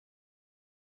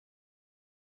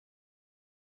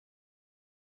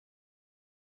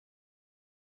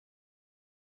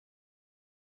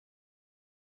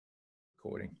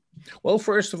recording. Well,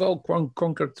 first of all,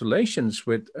 congratulations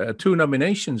with two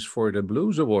nominations for the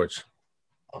Blues Awards.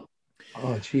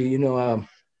 Oh, gee,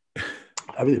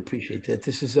 I really appreciate that.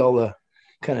 This is all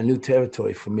kind of new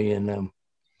territory for me, and I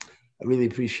really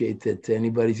appreciate that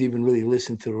anybody's even really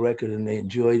listened to the record and they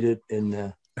enjoyed it.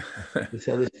 And this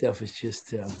other stuff is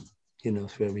just,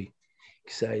 it's very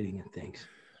exciting and things.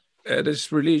 It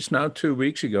is released now 2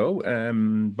 weeks ago,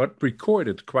 but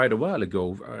recorded quite a while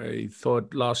ago. I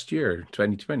thought last year,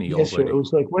 2020 yes, already. Sir. It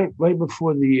was like right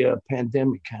before the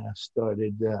pandemic kind of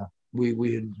started.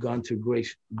 We had gone to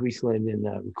Greeceland and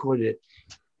recorded it.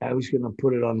 I was going to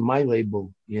put it on my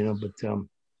label, but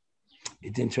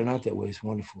it didn't turn out that way. It's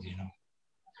wonderful,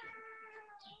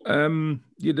 Well,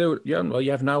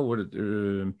 you have now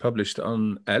published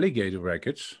on Alligator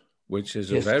Records, which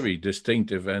is a very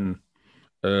distinctive and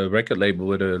record label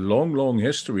with a long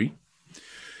history.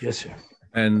 Yes, sir.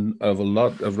 And of a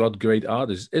lot of great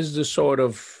artists. Is the sort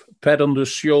of pat on the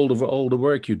shoulder for all the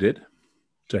work you did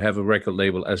to have a record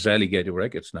label as Alligator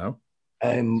Records now?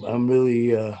 I'm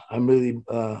really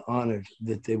honored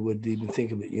that they would even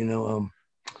think of it.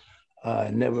 I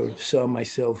never saw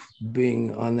myself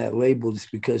being on that label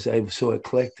just because I was so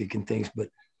eclectic and things, but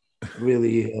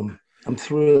really, I'm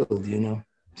thrilled,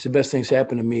 It's the best thing's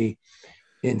happened to me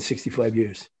in 65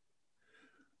 years.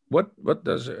 What's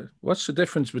the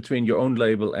difference between your own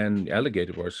label and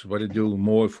Alligator Wars? What did it do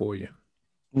more for you?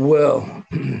 Well,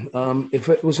 if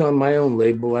it was on my own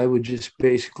label, I would just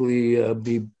basically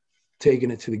be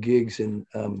taking it to the gigs and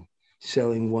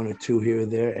selling one or two here or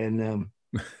there. And,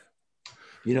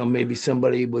 maybe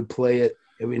somebody would play it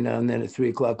every now and then at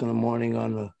 3:00 in the morning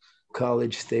on a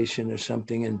college station or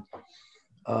something. And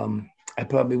I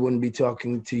probably wouldn't be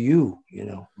talking to you,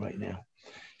 right now.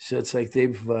 So it's like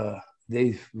they've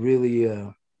really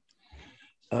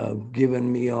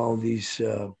given me all these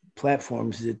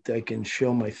platforms that I can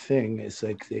show my thing. It's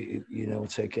like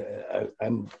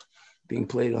I'm being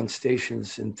played on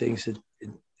stations and things that it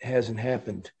hasn't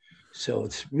happened. So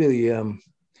it's really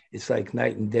it's like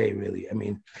night and day, really. I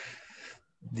mean,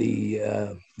 the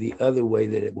other way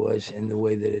that it was and the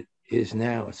way that it is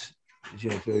now, it's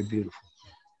very beautiful.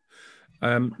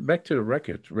 Back to the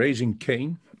record, Raisin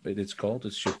Cain, it's called.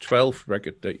 It's your 12th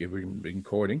record that you've been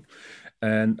recording.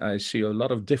 And I see a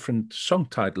lot of different song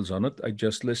titles on it. I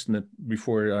just listened it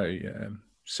before I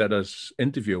set us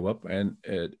interview up, and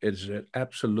it is an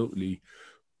absolutely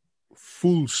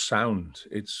full sound.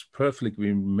 It's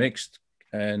perfectly mixed.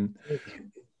 And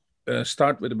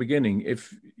start with the beginning.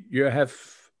 If you have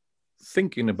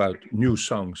thinking about new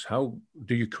songs, how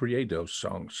do you create those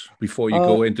songs before you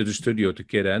go into the studio to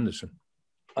Kid Anderson?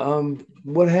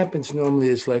 What happens normally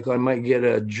is like I might get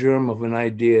a germ of an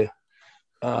idea.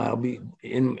 I'll be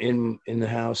in the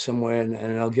house somewhere,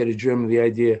 and I'll get a germ of the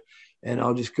idea, and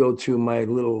I'll just go to my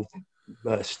little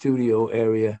studio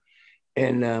area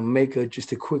and make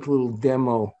just a quick little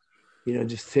demo.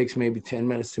 Just takes maybe 10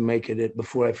 minutes to make it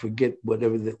before I forget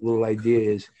whatever the little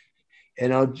idea is,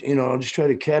 and I'll just try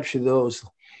to capture those,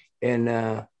 and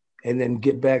then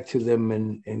get back to them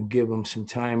and give them some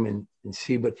time and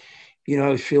see. But I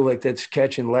always feel like that's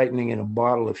catching lightning in a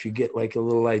bottle. If you get like a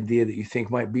little idea that you think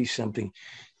might be something,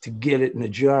 to get it in a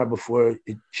jar before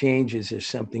it changes or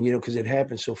something, because it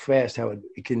happens so fast, how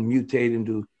it can mutate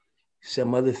into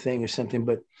some other thing or something.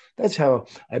 But that's how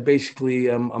I basically,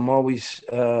 I'm always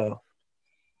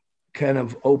kind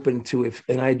of open to, if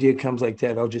an idea comes like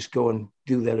that, I'll just go and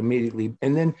do that immediately.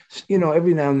 And then,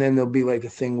 every now and then there'll be like a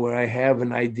thing where I have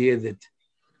an idea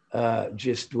that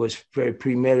just was very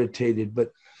premeditated,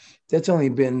 but that's only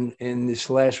been in this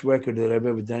last record that I've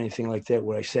ever done anything like that,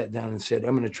 where I sat down and said,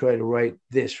 I'm going to try to write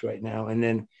this right now, and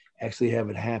then actually have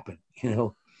it happen,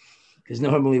 because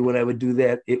normally when I would do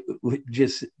that, it would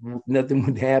just, nothing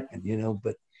would happen,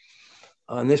 but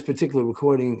on this particular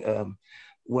recording,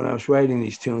 when I was writing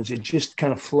these tunes, it just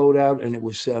kind of flowed out, and it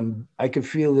was, I could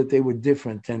feel that they were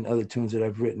different than other tunes that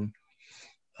I've written.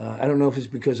 I don't know if it's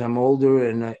because I'm older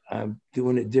and I'm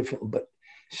doing it different, but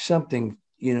something,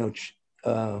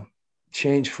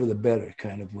 changed for the better,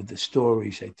 kind of, with the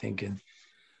stories, I think, and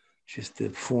just the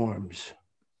forms.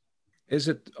 Is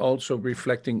it also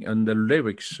reflecting on the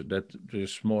lyrics that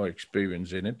there's more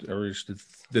experience in it, or is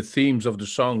the themes of the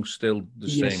song still the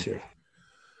same? Yes, sir.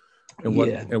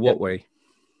 In what way?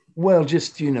 Well,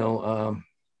 just,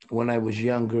 when I was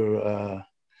younger,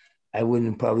 I wouldn't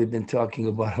have probably been talking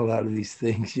about a lot of these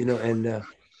things, and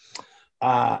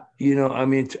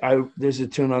there's a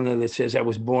tune on there that says I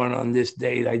was born on this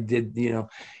date. I did,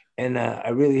 and I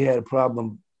really had a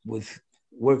problem with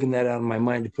working that out in my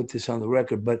mind to put this on the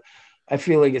record. But I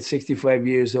feel like at 65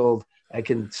 years old, I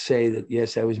can say that,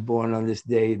 yes, I was born on this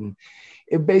date. And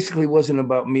it basically wasn't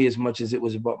about me as much as it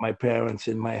was about my parents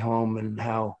and my home and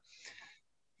how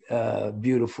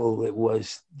beautiful it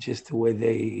was, just the way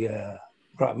they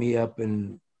brought me up,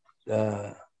 and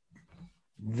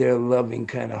their loving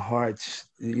kind of hearts,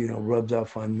 rubbed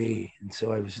off on me. And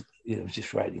so I was,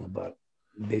 just writing about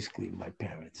basically my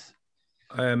parents.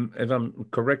 If I'm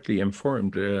correctly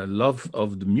informed, love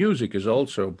of the music is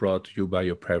also brought to you by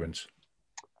your parents.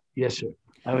 Yes, sir.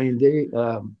 I mean,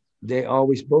 they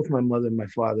always, both my mother and my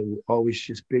father were always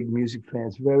just big music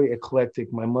fans, very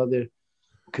eclectic. My mother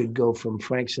could go from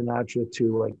Frank Sinatra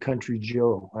to like Country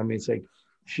Joe. I mean, it's like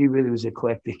she really was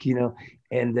eclectic,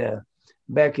 And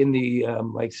back in the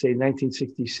like say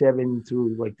 1967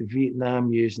 through like the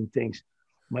Vietnam years and things,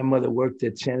 my mother worked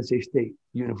at San Jose State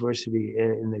University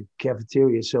in the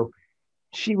cafeteria, so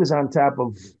she was on top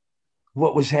of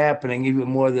what was happening even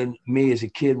more than me as a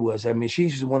kid was. I mean,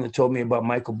 she's the one that told me about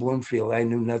Michael Bloomfield. I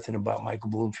knew nothing about Michael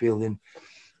Bloomfield, and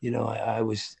I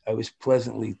was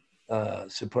pleasantly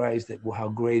surprised at how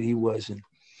great he was. And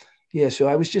yeah, so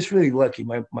I was just really lucky.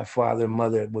 My father and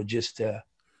mother were just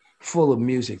full of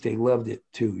music. They loved it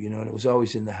too, and it was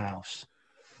always in the house.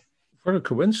 What a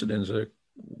coincidence!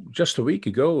 Just a week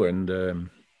ago, and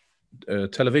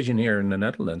television here in the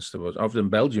Netherlands, there was, often in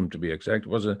Belgium to be exact,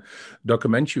 was a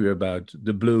documentary about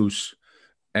the blues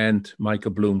and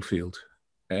Michael Bloomfield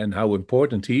and how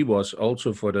important he was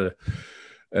also for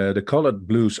the colored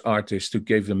blues artists, who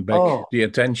gave them back the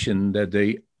attention that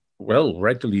they, well,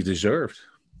 rightly deserved.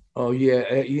 Oh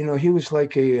yeah, he was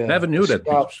like a never knew that.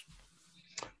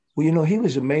 Well, he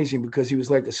was amazing because he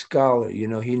was like a scholar.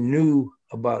 He knew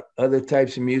about other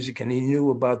types of music, and he knew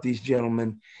about these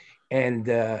gentlemen, and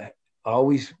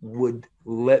always would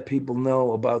let people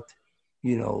know about,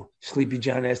 Sleepy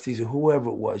John Estes or whoever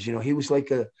it was.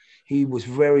 He was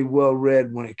very well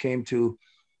read when it came to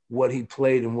what he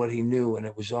played and what he knew, and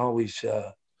it was always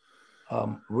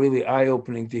really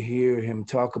eye-opening to hear him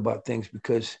talk about things,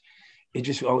 because it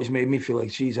just always made me feel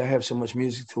like, geez, I have so much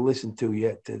music to listen to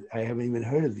yet that I haven't even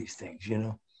heard of these things,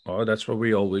 Oh, that's what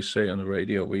we always say on the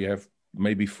radio. We have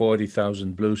maybe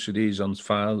 40,000 blue CDs on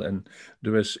file, and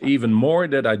there is even more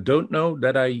that I don't know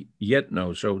that I yet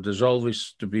know. So there's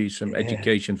always to be some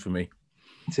education for me.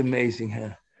 It's amazing,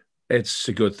 huh? It's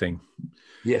a good thing.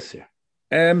 Yes, sir.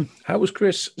 How was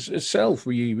Chris itself?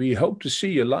 We hope to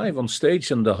see you live on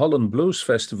stage in the Holland Blues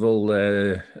Festival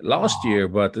last year,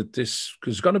 but it's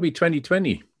going to be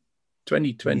 2020.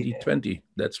 2020. Yeah.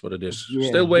 That's what it is. Yeah,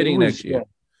 still waiting next year.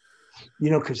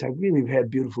 Because I really had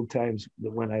beautiful times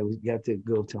when I got to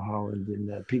go to Holland,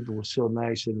 and people were so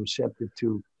nice and receptive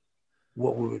to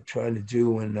what we were trying to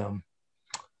do. And,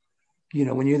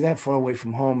 when you're that far away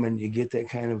from home and you get that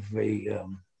kind of a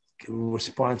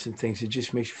response and things, it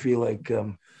just makes you feel like,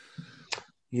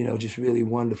 just really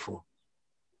wonderful.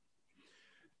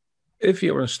 If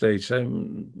you're on stage, I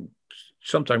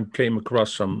sometimes came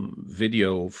across some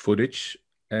video footage,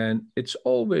 and it's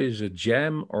always a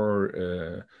jam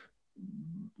or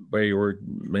where you're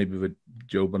maybe with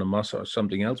Joe Bonamassa or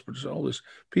something else, but there's always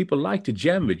people like to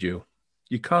jam with you.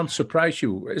 You can't surprise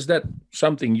you. Is that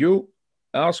something you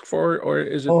ask for, or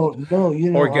is it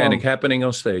organic happening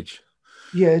on stage?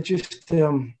 Yeah, just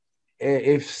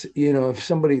if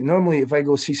somebody, normally if I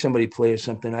go see somebody play or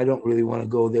something, I don't really want to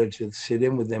go there to sit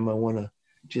in with them. I want to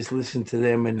just listen to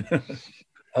them.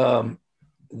 And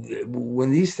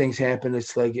when these things happen,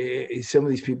 it's like some of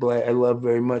these people I love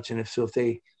very much, and if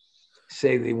they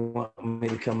say they want me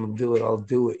to come and do it, I'll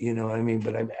do it. You know what I mean?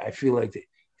 But I feel like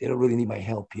they don't really need my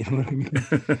help. You know what I mean?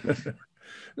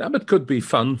 No, but it could be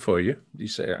fun for you. You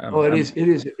say,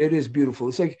 it is beautiful.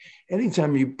 It's like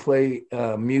anytime you play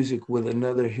music with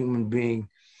another human being,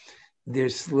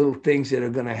 there's little things that are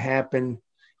going to happen,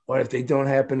 or if they don't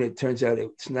happen, it turns out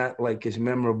it's not like as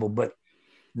memorable. But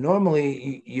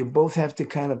normally you both have to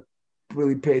kind of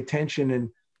really pay attention,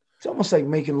 and it's almost like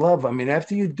making love. I mean,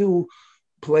 after you do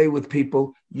play with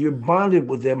people, you're bonded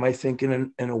with them, I think,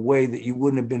 in a way that you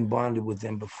wouldn't have been bonded with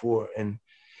them before. And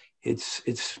it's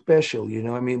special, you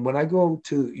know. I mean, when I go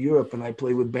to Europe and I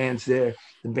play with bands there,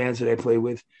 the bands that I play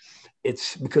with,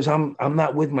 it's because I'm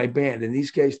not with my band, and these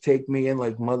guys take me in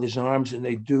like mother's arms, and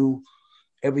they do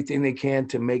everything they can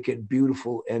to make it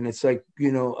beautiful. And it's like,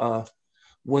 you know,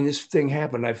 when this thing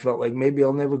happened, I felt like maybe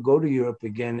I'll never go to Europe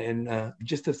again. And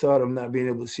just the thought of not being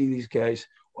able to see these guys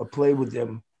or play with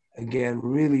them again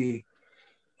really,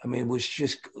 I mean, was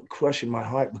just crushing my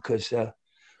heart, because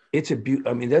it's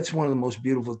I mean, that's one of the most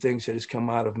beautiful things that has come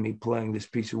out of me playing this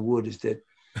piece of wood, is that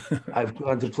I've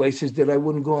gone to places that I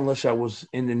wouldn't go unless I was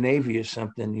in the Navy or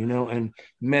something, you know, and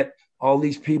met all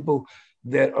these people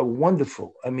that are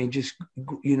wonderful. I mean, just,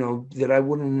 that I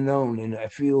wouldn't have known. And I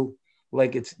feel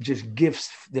like it's just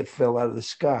gifts that fell out of the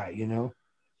sky.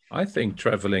 I think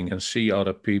traveling and see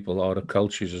other people, other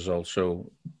cultures is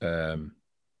also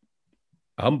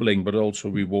humbling, but also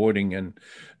rewarding, and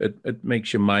it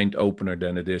makes your mind opener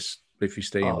than it is if you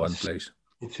stay in Oh, one place.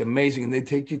 it's amazing. And they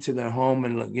take you to their home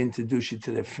and like introduce you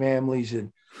to their families.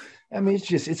 And I mean,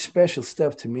 it's special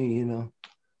stuff to me.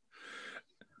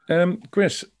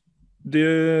 Chris,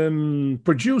 the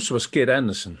producer was Kid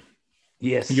Anderson.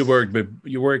 Yes. You worked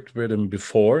with him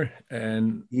before,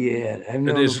 and Yeah, I've it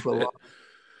known him is for a long.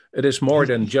 it is more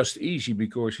than just easy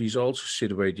because he's also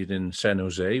situated in San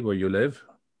Jose, where you live,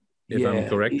 if I'm Yeah.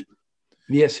 correct.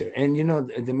 Yes, sir. And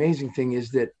the amazing thing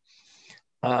is that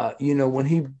when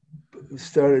he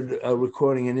started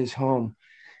recording in his home,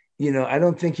 I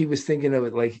don't think he was thinking of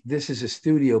it like this is a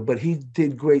studio, but he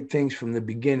did great things from the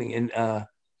beginning. And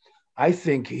I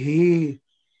think he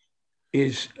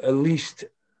is at least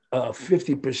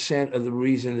 50% of the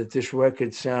reason that this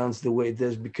record sounds the way it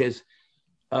does, because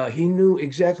he knew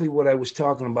exactly what I was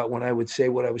talking about when I would say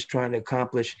what I was trying to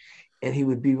accomplish, and he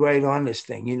would be right on this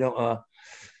thing.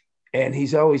 And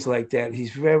he's always like that.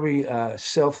 He's very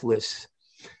selfless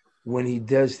when he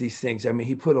does these things. I mean,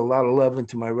 he put a lot of love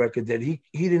into my record that he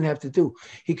didn't have to do.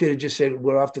 He could have just said,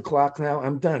 "We're off the clock now.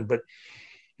 I'm done." But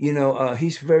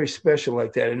he's very special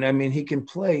like that. And I mean, he can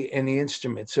play any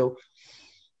instrument. So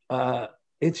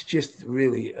it's just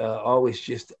really always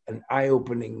just an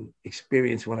eye-opening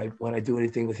experience when I do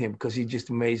anything with him, because he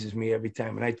just amazes me every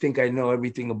time. And I think I know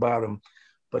everything about him,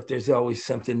 but there's always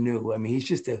something new. I mean,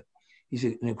 he's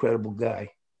an incredible guy.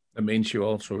 That means you're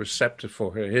also receptive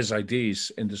for his ideas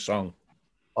in the song.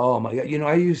 Oh my God.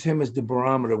 I use him as the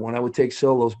barometer when I would take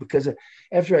solos, because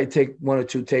after I take one or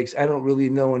two takes, I don't really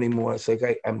know anymore. It's like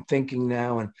I'm thinking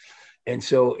now. And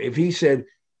so if he said,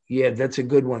 yeah, that's a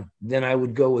good one, then I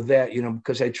would go with that,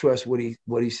 because I trust what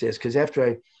he says. Because after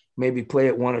I maybe play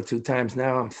it one or two times,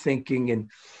 now I'm thinking,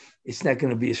 and it's not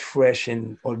going to be as fresh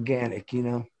and organic.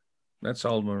 That's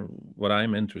all what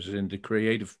I'm interested in, the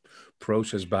creative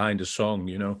process behind the song.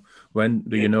 When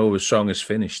do you know a song is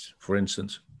finished, for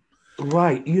instance?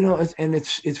 Right. And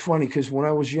it's funny because when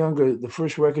I was younger, the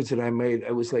first records that I made,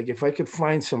 I was like, if I could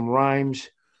find some rhymes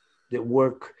that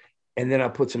work, and then I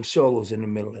put some solos in the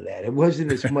middle of that. It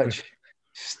wasn't as much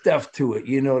stuff to it.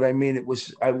 You know what I mean? And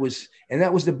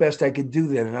that was the best I could do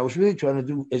then. And I was really trying to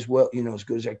do as well, as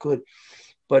good as I could.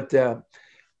 But,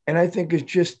 and I think it's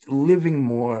just living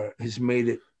more has made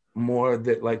it more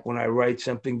that, like, when I write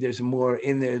something, there's more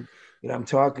in there that I'm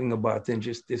talking about than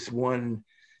just this one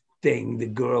thing, the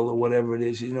girl or whatever it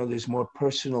is. There's more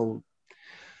personal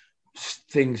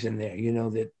things in there,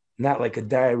 that not like a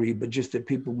diary, but just that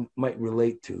people might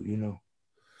relate to.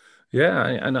 Yeah,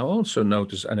 and I also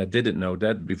noticed, and I didn't know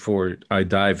that before I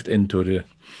dived into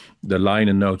the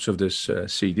liner notes of this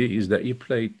CD, is that you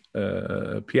played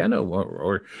piano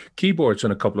or keyboards on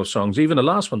a couple of songs. Even the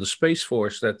last one, the Space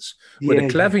Force, that's with a Yeah,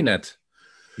 clavinet.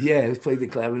 yeah. I played the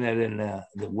clarinet and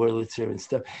the Wurlitzer and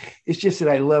stuff. It's just that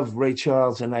I love Ray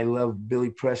Charles and I love Billy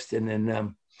Preston,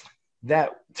 and that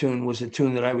tune was a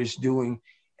tune that I was doing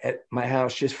at my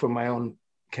house just for my own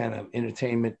kind of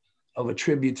entertainment, of a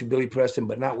tribute to Billy Preston,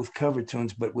 but not with cover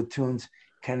tunes, but with tunes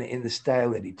kind of in the style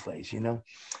that he plays. And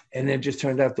then it just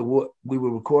turned out that what we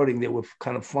were recording, they were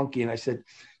kind of funky. And I said,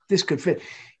 this could fit.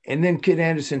 And then Kid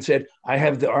Anderson said, I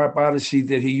have the Arp Odyssey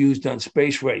that he used on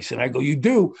Space Race. And I go, you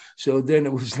do? So then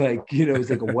it was like, it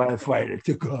was like a wildfire that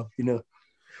took off.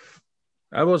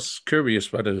 I was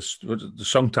curious where the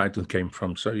song title came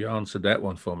from, so you answered that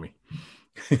one for me.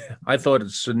 I thought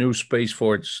it's a new Space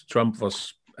Force Trump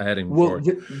was heading Well,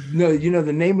 for. no,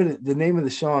 the name of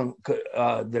the song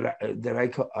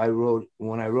that I wrote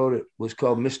when I wrote it was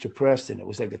called Mr. Preston. It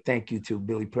was like a thank you to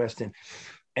Billy Preston.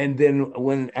 And then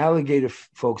when Alligator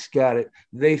folks got it,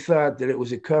 they thought that it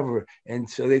was a cover, and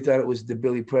so they thought it was the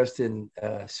Billy Preston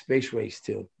Space Race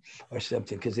tune or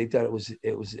something, because they thought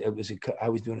I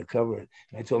was doing a cover, and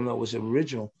I told them no, it was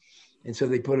original, and so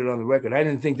they put it on the record. I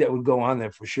didn't think that would go on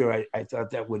there for sure. I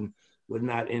thought that would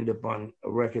not end up on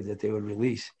a record that they would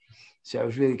release. So I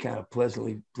was really kind of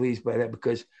pleasantly pleased by that,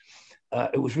 because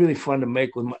it was really fun to make.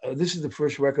 This is the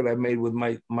first record I made with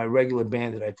my regular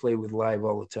band that I play with live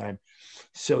all the time.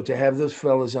 So to have those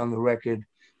fellas on the record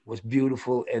was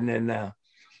beautiful. And then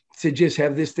to just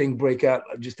have this thing break out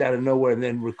just out of nowhere and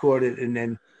then record it. And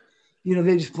then,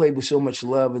 they just played with so much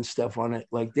love and stuff on it,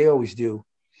 like they always do.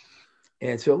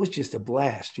 And so it was just a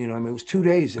blast. I mean, it was 2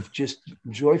 days of just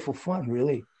joyful fun,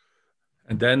 really.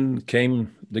 And then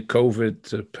came the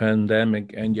COVID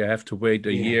pandemic, and you have to wait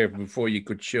a year before you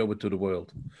could show it to the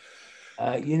world.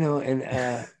 You know, and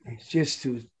it's just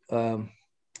to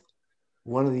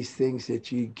one of these things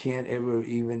that you can't ever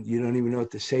even, you don't even know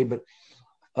what to say. But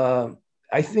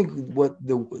I think what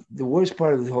the worst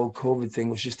part of the whole COVID thing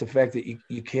was just the fact that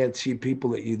you can't see people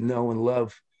that you know and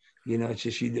love. You know, it's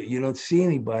just you don't see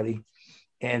anybody,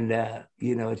 and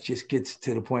you know, it just gets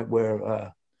to the point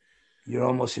where you're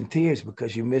almost in tears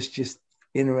because you miss just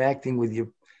interacting with your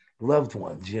loved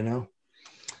ones. You know,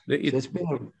 so it's been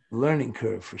a learning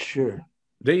curve for sure.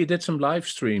 They did some live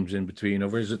streams in between,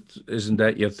 or isn't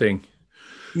that your thing?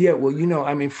 Yeah, well, you know,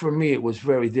 I mean, for me, it was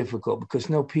very difficult because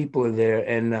no people are there,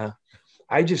 and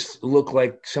I just look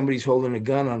like somebody's holding a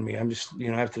gun on me. I'm just, you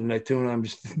know, after the night tune, I'm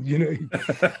just, you know,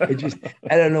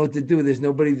 I don't know what to do. There's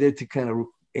nobody there to kind of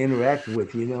interact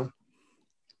with, you know.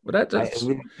 But I that's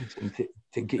really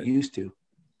to get used to.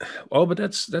 oh, but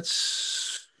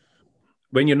that's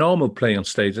when you normal play on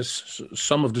stage. That's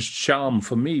some of the charm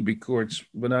for me because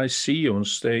when I see you on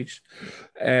stage,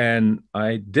 and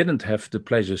I didn't have the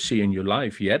pleasure seeing you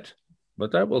live yet,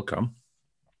 but that will come.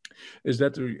 Is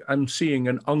that I'm seeing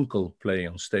an uncle play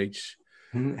on stage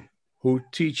Mhm. who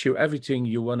teach you everything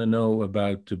you want to know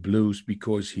about the blues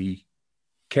because he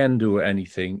can do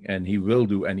anything and he will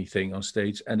do anything on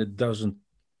stage, and it doesn't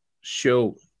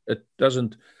show. It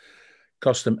doesn't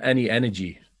cost him any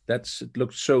energy. It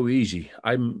looks so easy.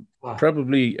 I'm Wow.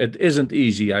 probably it isn't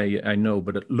easy. I know,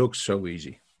 but it looks so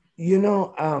easy. You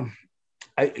know,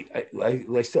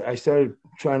 I started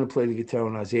trying to play the guitar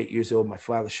when I was 8 years old. My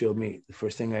father showed me the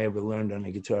first thing I ever learned on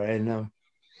the guitar, and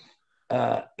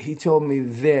he told me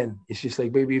then, it's just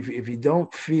like, baby, if you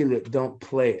don't feel it, don't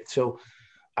play it. So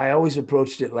I always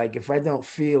approached it like, if I don't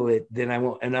feel it, then I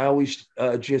won't. And I always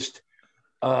just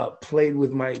played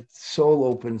with my soul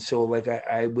open. So like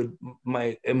I would,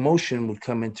 my emotion would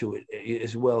come into it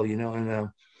as well, you know.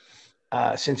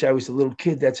 And since I was a little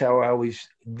kid, that's how I always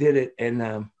did it. And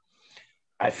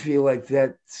I feel like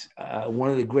that's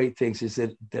one of the great things is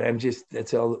that I'm just,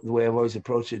 that's all the way I've always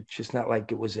approached it. Just not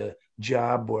like it was a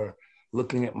job or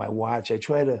looking at my watch. I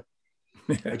try to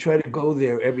go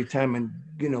there every time and,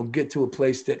 you know, get to a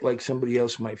place that like somebody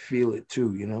else might feel it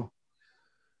too, you know?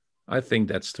 I think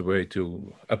that's the way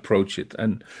to approach it.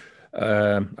 And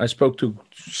I spoke to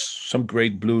some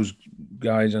great blues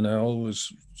guys, and I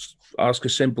always ask a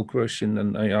simple question,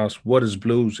 and I ask, "What is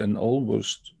blues?" And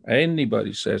almost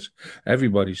anybody says,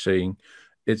 everybody's saying,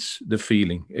 it's the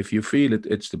feeling. If you feel it,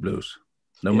 it's the blues,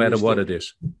 no It matter is what the, it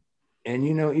is. and,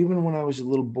 you know, even when I was a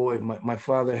little boy, my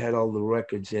father had all the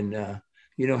records and,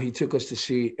 you know, he took us to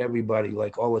see everybody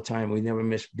like all the time. We never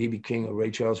missed BB King or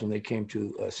Ray Charles when they came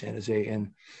to San Jose.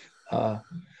 And uh,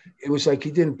 it was like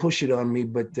he didn't push it on me,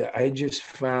 but I just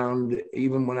found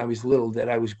even when I was little that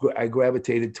I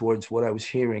gravitated towards what I was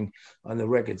hearing on the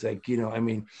records. Like, you know, I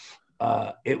mean,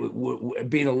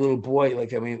 being a little boy,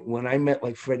 like, I mean, when I met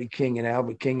like Freddie King and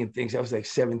Albert King and things, I was like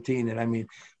 17, and I mean,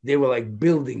 they were like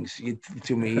buildings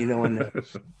to me, you know. And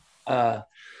uh,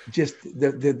 just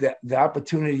the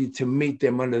opportunity to meet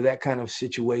them under that kind of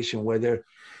situation where they're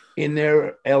in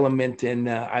their element, and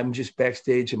I'm just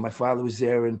backstage, and my father was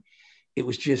there, and it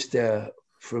was just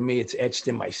for me, it's etched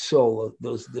in my soul,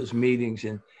 those meetings,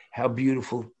 and how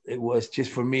beautiful it was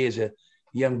just for me as a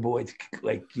young boy to,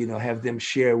 like, you know, have them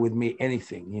share with me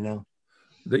anything, you know.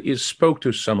 That you spoke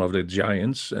to some of the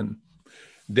giants, and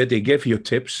did they give you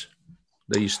tips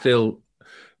that you still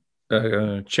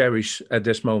cherish at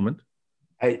this moment?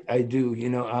 I do, you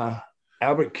know.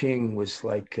 Albert King was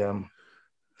like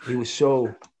he was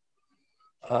so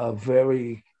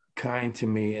very kind to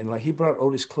me, and like he brought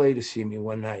Otis Clay to see me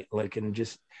one night, like, and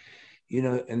just, you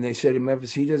know, and they said in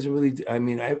Memphis he doesn't really, I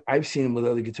mean, I've seen him with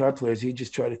other guitar players, he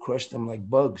just tried to crush them like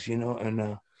bugs, you know.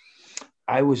 And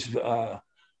I was I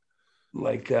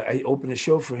opened a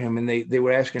show for him, and they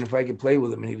were asking if I could play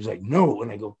with him, and he was like, no.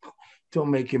 And I go, don't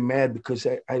make him mad, because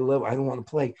I don't want to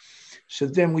play. So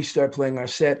then we start playing our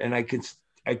set, and I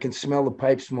can smell the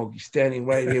pipe smoke. He's standing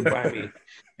right here by me,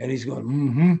 and he's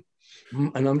going,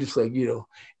 and I'm just like, you know.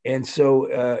 And so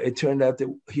it turned out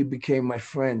that he became my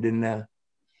friend, and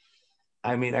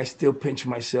I mean, I still pinch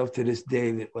myself to this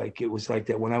day that like it was like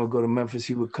that. When I would go to Memphis,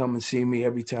 he would come and see me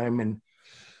every time, and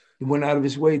he went out of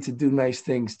his way to do nice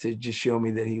things to just show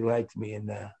me that he liked me.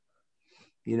 And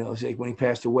you know, it's like when he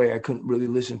passed away, I couldn't really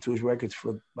listen to his records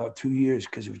for about 2 years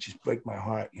because it would just break my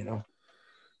heart, you know.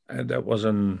 And that was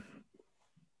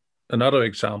another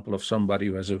example of somebody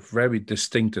who has a very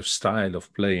distinctive style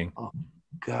of playing. Oh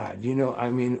God, you know, I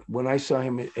mean, when I saw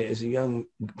him as a young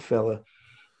fella,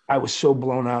 I was so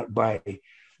blown out by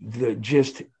the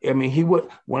just, I mean, he would,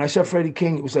 when I saw Freddie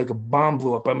King, it was like a bomb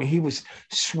blew up. I mean, he was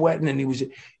sweating, and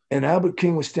And Albert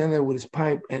King was standing there with his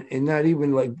pipe and not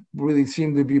even like really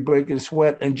seemed to be breaking a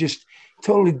sweat and just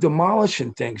totally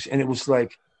demolishing things. And it was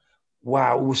like,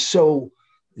 wow, it was so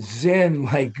zen,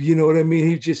 like, you know what I mean?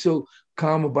 He was just so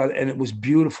calm about it. And it was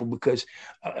beautiful because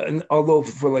and although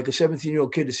for like a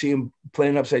 17-year-old kid to see him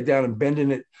playing upside down and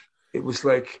bending it, it was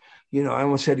like, you know, I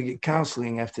almost had to get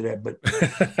counseling after that, but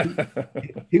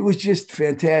he was just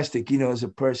fantastic, you know, as a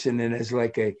person and as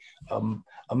like a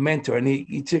mentor. And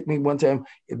he took me one time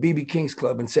at BB King's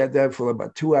Club and sat down for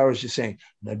about 2 hours just saying,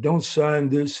 now don't sign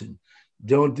this and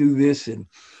don't do this. And,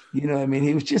 you know, I mean,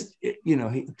 he was just, you know,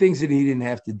 things that he didn't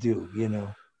have to do, you know.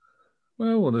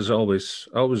 Well, there's always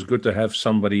good to have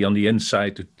somebody on the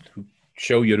inside to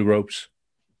show you the ropes.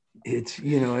 It's,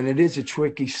 you know, and it is a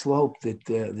tricky slope that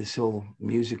this whole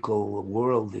musical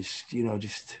world is, you know,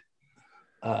 just,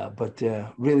 but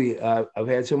really, I've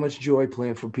had so much joy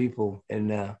playing for people,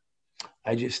 and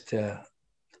I just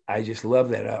love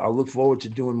that. I'll look forward to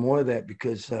doing more of that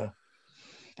because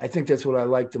I think that's what I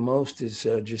like the most is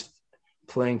just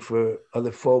playing for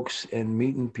other folks and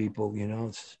meeting people. You know,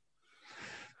 it's.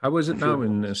 How is it now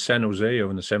in San Jose or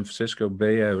in the San Francisco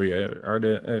Bay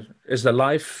Area? Is the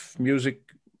live music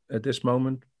at this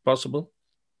moment possible?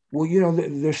 Well, you know,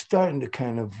 they're starting to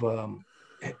kind of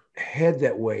head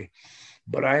that way.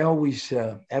 But I always,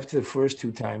 after the first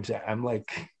two times, I'm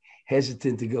like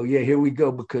hesitant to go, yeah, here we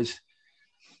go, because,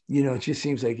 you know, it just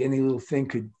seems like any little thing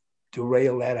could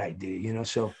derail that idea, you know.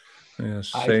 So yeah,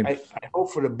 same. I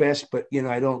hope for the best, but, you know,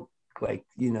 I don't like,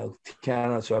 you know,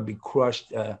 count on, so I'd be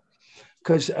crushed.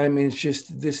 Because, I mean, it's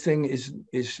just this thing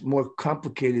is more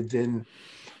complicated than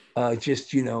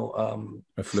just, you know,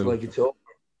 it's like it's over.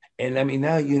 And I mean,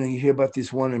 now, you know, you hear about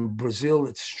this one in Brazil,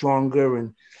 it's stronger.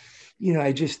 And, you know,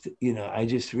 I just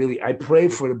really, I pray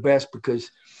for the best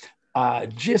because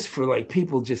just for like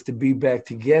people just to be back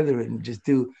together and just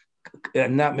do,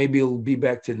 not maybe it'll be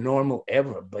back to normal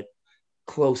ever, but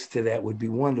close to that would be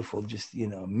wonderful. Just, you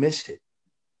know, miss it.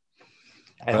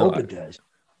 I hope it does.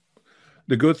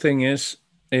 The good thing is,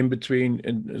 in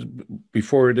between,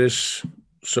 before it is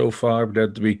so far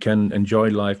that we can enjoy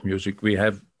live music, we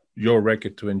have your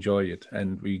record to enjoy it,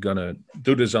 and we're gonna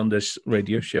do this on this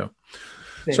radio show.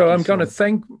 So I'm gonna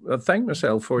thank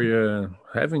myself for you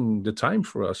having the time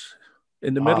for us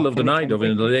in the middle of the night or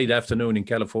in the late afternoon in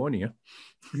California.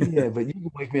 Yeah, but you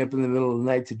can wake me up in the middle of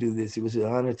the night to do this. It was an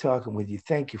honor talking with you.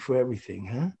 Thank you for everything,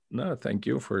 huh? No, thank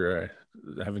you for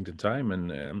having the time,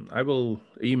 and I will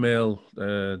email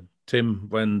Tim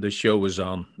when the show is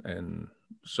on, and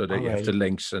so that you have the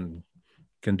links and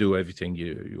can do everything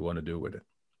you want to do with it.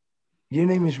 Your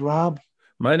name is Rob?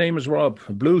 My name is Rob,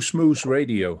 Bluesmoose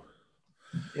Radio.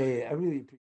 Hey, I really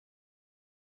appreciate